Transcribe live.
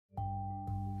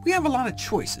We have a lot of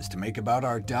choices to make about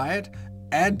our diet.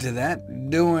 Add to that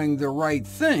doing the right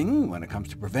thing when it comes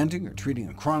to preventing or treating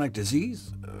a chronic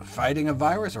disease, fighting a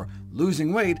virus, or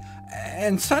losing weight,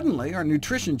 and suddenly our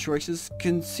nutrition choices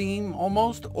can seem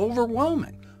almost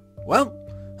overwhelming. Well,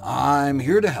 I'm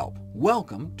here to help.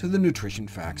 Welcome to the Nutrition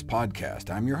Facts podcast.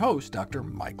 I'm your host, Dr.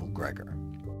 Michael Greger.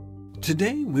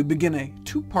 Today we begin a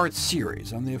two-part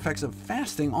series on the effects of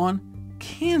fasting on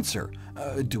cancer.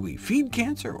 Do we feed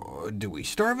cancer, or do we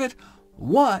starve it?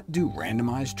 What do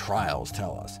randomized trials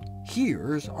tell us?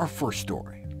 Here's our first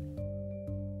story.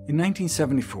 In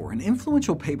 1974, an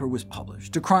influential paper was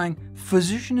published decrying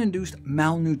physician-induced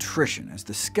malnutrition as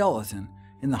the skeleton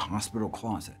in the hospital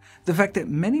closet. The fact that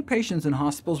many patients in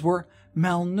hospitals were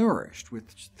malnourished,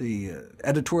 which the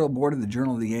editorial board of the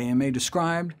Journal of the AMA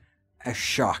described as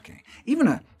shocking. Even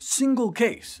a single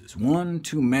case is one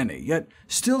too many, yet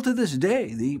still to this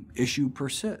day the issue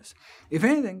persists. If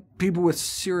anything, people with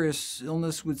serious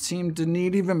illness would seem to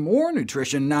need even more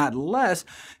nutrition, not less,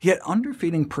 yet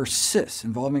underfeeding persists,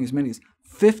 involving as many as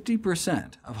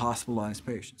 50% of hospitalized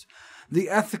patients. The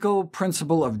ethical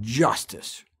principle of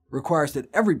justice requires that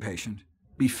every patient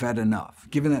be fed enough,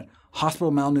 given that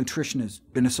hospital malnutrition has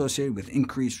been associated with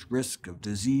increased risk of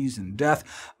disease and death.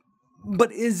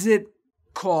 But is it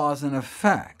cause and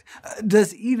effect?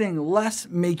 Does eating less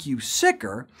make you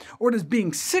sicker, or does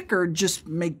being sicker just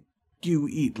make you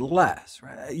eat less?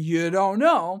 Right? You don't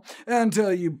know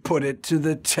until you put it to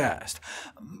the test.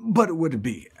 But would it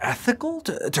be ethical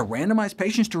to randomize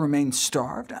patients to remain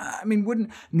starved? I mean,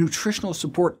 wouldn't nutritional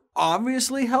support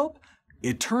obviously help?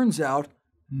 It turns out,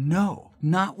 no,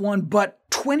 not one, but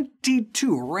 22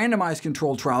 randomized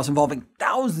controlled trials involving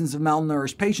thousands of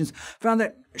malnourished patients found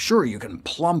that, sure, you can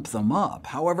plump them up.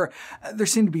 However, there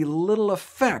seemed to be little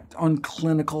effect on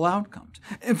clinical outcomes.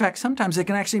 In fact, sometimes it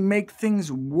can actually make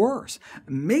things worse.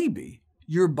 Maybe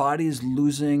your body is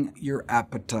losing your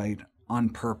appetite on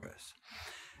purpose.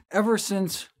 Ever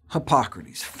since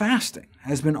Hippocrates, fasting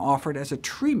has been offered as a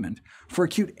treatment for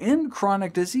acute and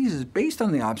chronic diseases based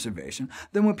on the observation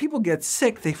that when people get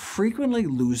sick, they frequently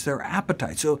lose their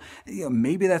appetite. So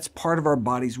maybe that's part of our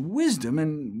body's wisdom,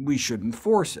 and we shouldn't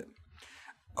force it.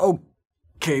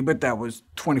 OK, but that was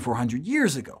 2,400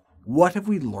 years ago. What have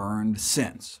we learned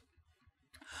since?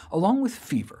 Along with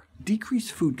fever,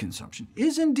 decreased food consumption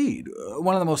is indeed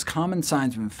one of the most common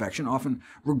signs of infection, often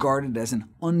regarded as an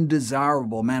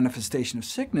undesirable manifestation of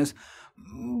sickness,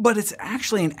 but it's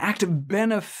actually an active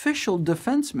beneficial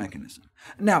defense mechanism.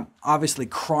 Now, obviously,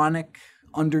 chronic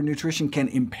undernutrition can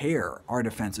impair our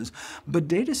defenses, but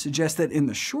data suggests that in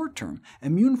the short term,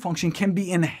 immune function can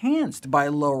be enhanced by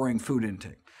lowering food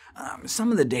intake.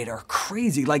 Some of the data are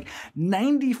crazy, like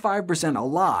 95%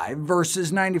 alive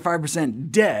versus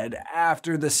 95% dead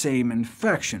after the same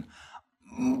infection.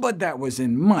 But that was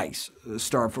in mice,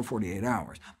 starved for 48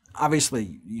 hours.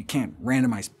 Obviously, you can't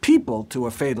randomize people to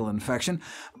a fatal infection,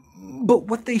 but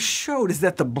what they showed is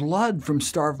that the blood from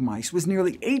starved mice was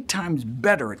nearly 8 times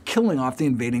better at killing off the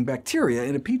invading bacteria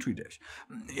in a petri dish.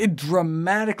 It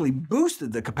dramatically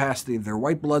boosted the capacity of their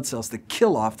white blood cells to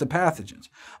kill off the pathogens.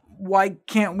 Why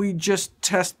can't we just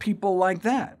test people like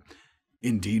that?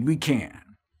 Indeed we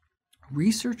can.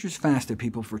 Researchers fasted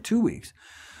people for 2 weeks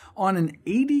on an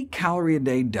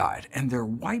 80-calorie-a-day diet, and their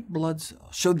white blood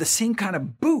cells showed the same kind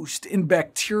of boost in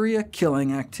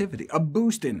bacteria-killing activity. A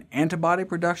boost in antibody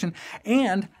production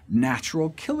and natural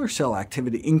killer cell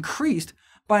activity increased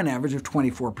by an average of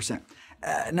 24%.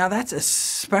 Now that's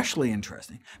especially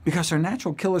interesting, because our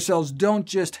natural killer cells don't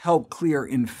just help clear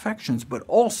infections, but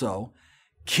also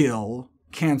kill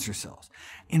cancer cells.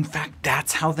 In fact,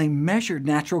 that's how they measured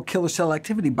natural killer cell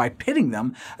activity, by pitting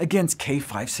them against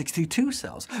K562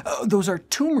 cells. Those are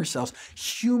tumor cells,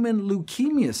 human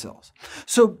leukemia cells.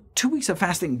 So 2 weeks of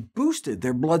fasting boosted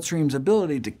their bloodstream's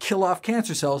ability to kill off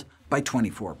cancer cells by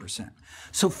 24%.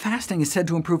 So fasting is said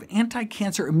to improve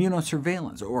anti-cancer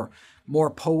immunosurveillance, or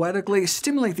more poetically,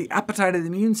 stimulate the appetite of the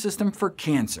immune system for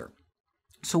cancer.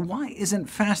 So why isn't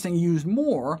fasting used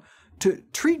more to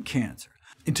treat cancer?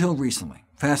 Until recently,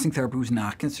 fasting therapy was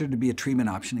not considered to be a treatment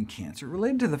option in cancer,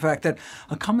 related to the fact that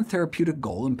a common therapeutic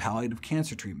goal in palliative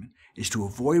cancer treatment is to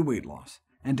avoid weight loss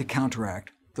and to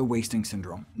counteract the wasting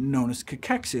syndrome, known as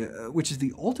cachexia, which is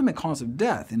the ultimate cause of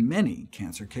death in many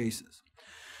cancer cases.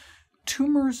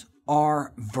 Tumors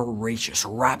are voracious,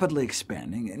 rapidly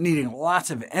expanding, needing lots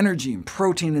of energy and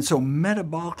protein, and so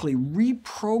metabolically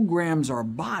reprograms our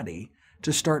body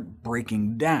to start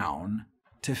breaking down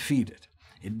to feed it.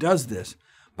 It does this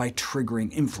by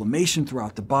triggering inflammation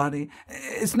throughout the body.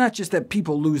 It's not just that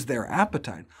people lose their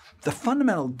appetite, The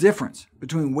fundamental difference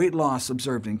between weight loss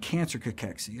observed in cancer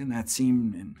cachexia and that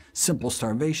seen in simple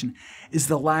starvation is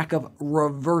the lack of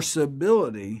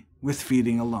reversibility with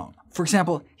feeding alone. For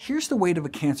example, here's the weight of a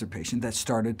cancer patient that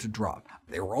started to drop.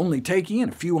 They were only taking in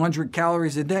a few hundred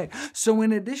calories a day, so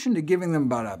in addition to giving them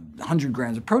about 100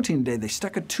 grams of protein a day, they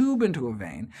stuck a tube into a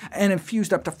vein and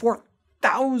infused up to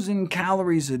 4,000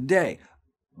 calories a day.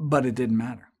 But it didn't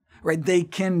matter. They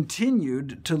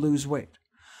continued to lose weight.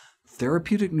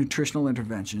 Therapeutic nutritional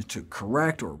interventions to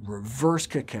correct or reverse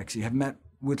cachexia have met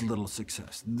with little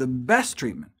success. The best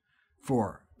treatment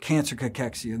for cancer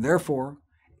cachexia, therefore,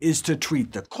 is to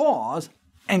treat the cause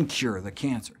and cure the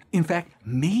cancer. In fact,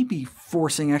 maybe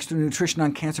forcing extra nutrition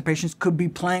on cancer patients could be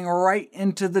playing right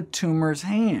into the tumor's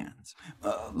hands.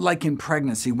 Like in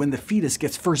pregnancy, when the fetus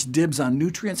gets first dibs on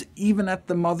nutrients, even at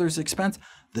the mother's expense,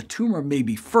 the tumor may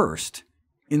be first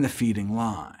in the feeding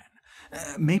line.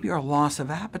 Maybe our loss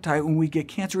of appetite when we get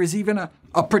cancer is even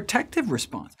a protective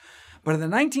response. But in the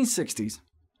 1960s,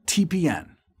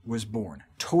 TPN was born,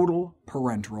 total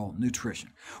parenteral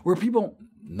nutrition, where people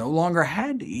no longer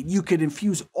had to eat. You could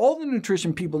infuse all the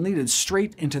nutrition people needed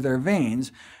straight into their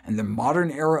veins, and the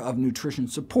modern era of nutrition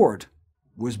support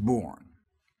was born.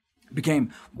 It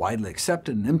became widely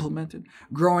accepted and implemented,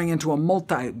 growing into a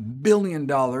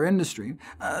multi-billion-dollar industry.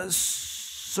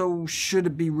 So should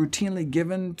it be routinely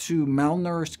given to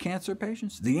malnourished cancer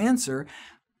patients? The answer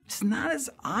is not as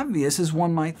obvious as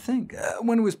one might think.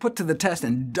 When it was put to the test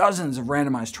in dozens of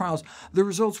randomized trials, the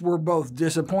results were both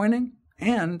disappointing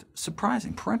and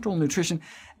surprising. Parenteral nutrition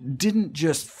didn't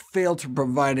just fail to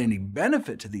provide any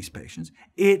benefit to these patients,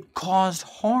 it caused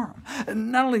harm.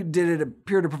 Not only did it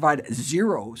appear to provide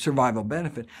zero survival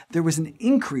benefit, there was an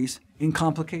increase in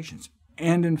complications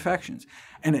and infections,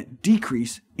 and a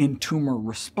decrease in tumor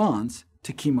response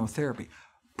to chemotherapy,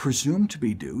 presumed to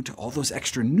be due to all those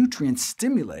extra nutrients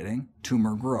stimulating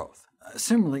tumor growth.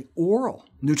 Similarly, oral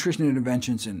nutrition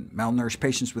interventions in malnourished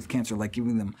patients with cancer, like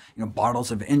giving them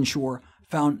bottles of Ensure,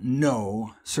 found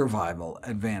no survival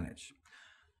advantage.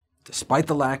 Despite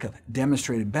the lack of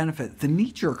demonstrated benefit, the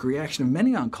knee-jerk reaction of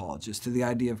many oncologists to the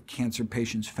idea of cancer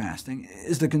patients fasting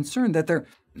is the concern that they're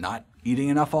not eating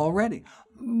enough already.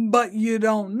 But you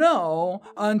don't know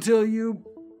until you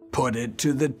put it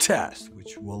to the test,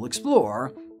 which we'll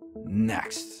explore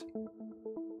next.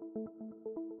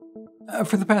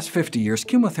 For the past 50 years,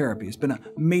 chemotherapy has been a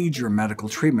major medical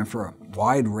treatment for a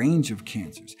wide range of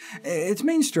cancers. Its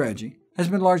main strategy has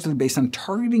been largely based on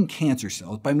targeting cancer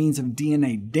cells by means of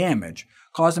DNA damage,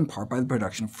 caused in part by the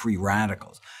production of free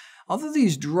radicals. Although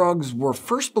these drugs were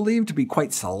first believed to be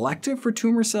quite selective for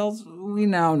tumor cells, we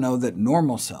now know that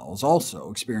normal cells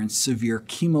also experience severe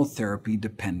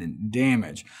chemotherapy-dependent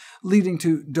damage, leading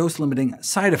to dose-limiting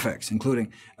side effects,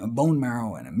 including bone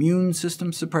marrow and immune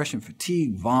system suppression,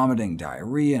 fatigue, vomiting,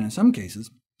 diarrhea, and in some cases,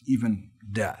 even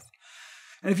death.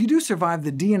 And if you do survive,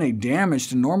 the DNA damage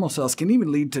to normal cells can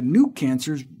even lead to new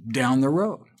cancers down the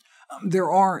road.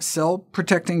 There are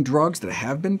cell-protecting drugs that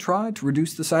have been tried to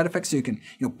reduce the side effects, so you can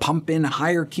pump in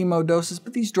higher chemo doses,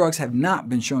 but these drugs have not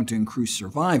been shown to increase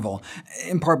survival,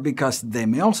 in part because they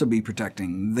may also be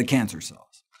protecting the cancer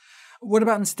cells. What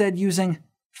about instead using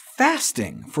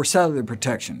fasting for cellular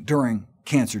protection during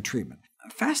cancer treatment?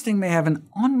 Fasting may have an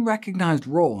unrecognized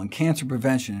role in cancer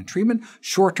prevention and treatment.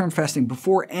 Short-term fasting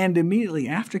before and immediately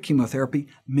after chemotherapy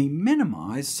may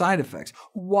minimize side effects,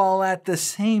 while at the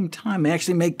same time may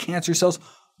actually make cancer cells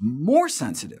more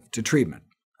sensitive to treatment.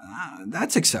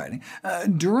 That's exciting.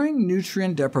 During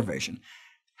nutrient deprivation,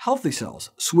 healthy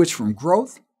cells switch from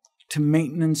growth to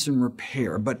maintenance and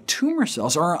repair, but tumor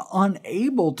cells are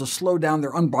unable to slow down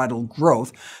their unbridled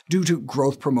growth due to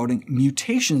growth-promoting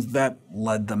mutations that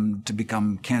led them to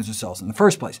become cancer cells in the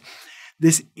first place.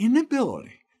 This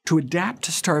inability to adapt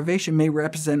to starvation may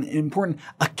represent an important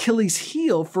Achilles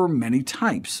heel for many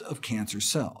types of cancer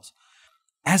cells.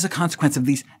 As a consequence of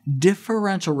these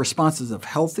differential responses of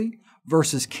healthy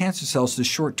versus cancer cells to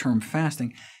short-term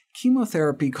fasting,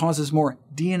 chemotherapy causes more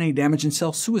DNA damage and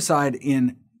cell suicide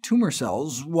in tumor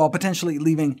cells, while potentially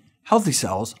leaving healthy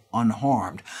cells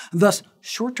unharmed. Thus,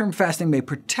 short-term fasting may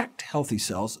protect healthy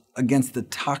cells against the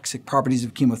toxic properties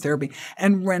of chemotherapy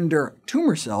and render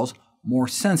tumor cells more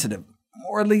sensitive,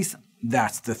 or at least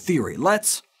that's the theory.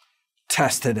 Let's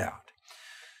test it out.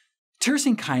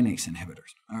 Tyrosine kinase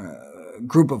inhibitors are a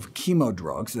group of chemo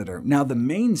drugs that are now the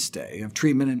mainstay of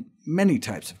treatment in many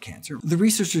types of cancer. The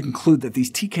researchers conclude that these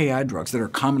TKI drugs that are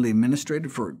commonly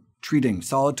administered for treating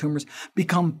solid tumors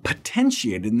become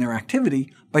potentiated in their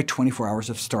activity by 24 hours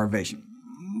of starvation.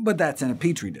 But that's in a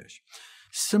petri dish.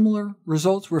 Similar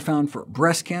results were found for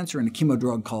breast cancer in a chemo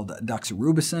drug called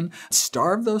doxorubicin.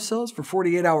 Starve those cells for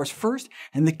 48 hours first,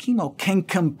 and the chemo can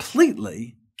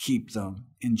completely keep them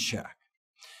in check.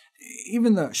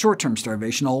 Even the short-term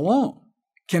starvation alone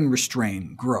can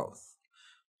restrain growth.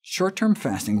 Short-term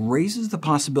fasting raises the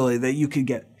possibility that you could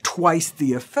get twice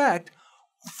the effect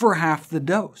for half the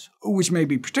dose, which may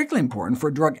be particularly important for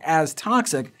a drug as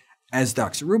toxic as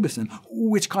doxorubicin,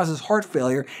 which causes heart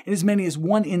failure in as many as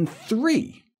 1 in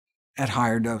 3 at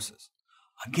higher doses.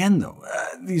 Again, though,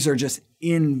 these are just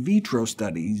in vitro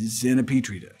studies in a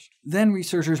petri dish. Then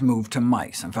researchers moved to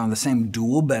mice and found the same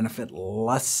dual benefit,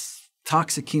 less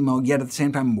toxic chemo, yet at the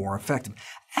same time more effective.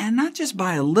 And not just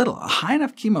by a little, a high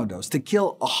enough chemo dose to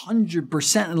kill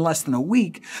 100% in less than a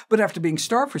week, but after being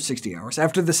starved for 60 hours,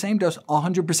 after the same dose,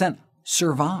 100%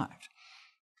 survived.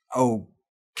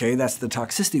 Okay, that's the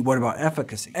toxicity. What about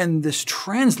efficacy? And this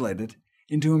translated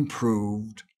into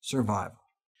improved survival.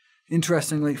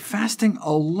 Interestingly, fasting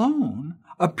alone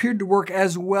appeared to work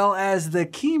as well as the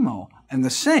chemo, and the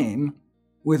same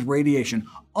with radiation.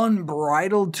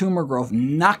 Unbridled tumor growth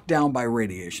knocked down by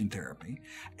radiation therapy,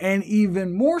 and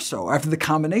even more so after the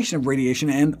combination of radiation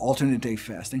and alternate-day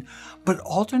fasting. But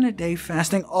alternate-day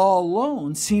fasting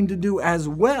alone seemed to do as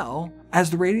well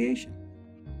as the radiation.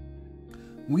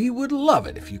 We would love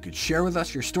it if you could share with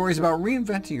us your stories about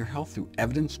reinventing your health through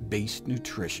evidence-based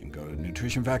nutrition. Go to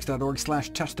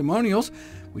NutritionFacts.org/testimonials.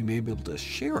 We may be able to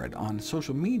share it on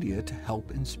social media to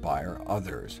help inspire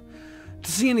others.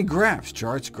 To see any graphs,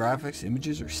 charts, graphics,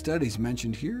 images, or studies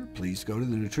mentioned here, please go to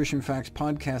the Nutrition Facts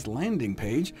podcast landing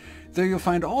page. There you'll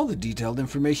find all the detailed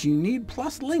information you need,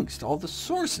 plus links to all the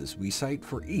sources we cite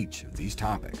for each of these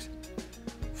topics.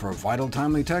 For a vital,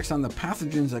 timely text on the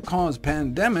pathogens that cause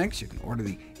pandemics, you can order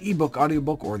the ebook,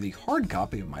 audiobook, or the hard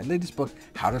copy of my latest book,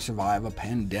 How to Survive a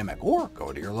Pandemic, or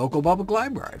go to your local public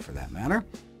library, for that matter.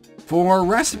 For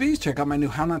recipes, check out my new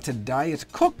How Not to Diet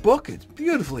cookbook. It's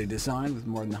beautifully designed with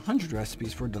more than 100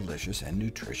 recipes for delicious and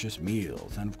nutritious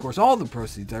meals. And of course, all the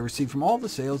proceeds I receive from all the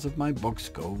sales of my books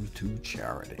go to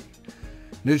charity.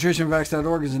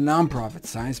 NutritionFacts.org is a nonprofit,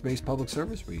 science-based public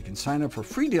service where you can sign up for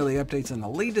free daily updates on the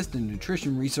latest in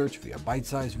nutrition research via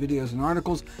bite-sized videos and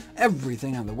articles.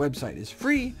 Everything on the website is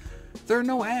free. There are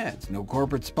no ads, no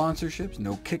corporate sponsorships,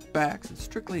 no kickbacks. It's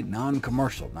strictly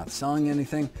non-commercial, not selling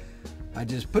anything. I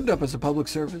just put it up as a public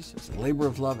service, as a labor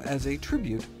of love, as a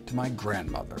tribute to my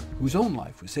grandmother, whose own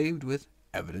life was saved with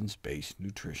evidence-based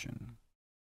nutrition.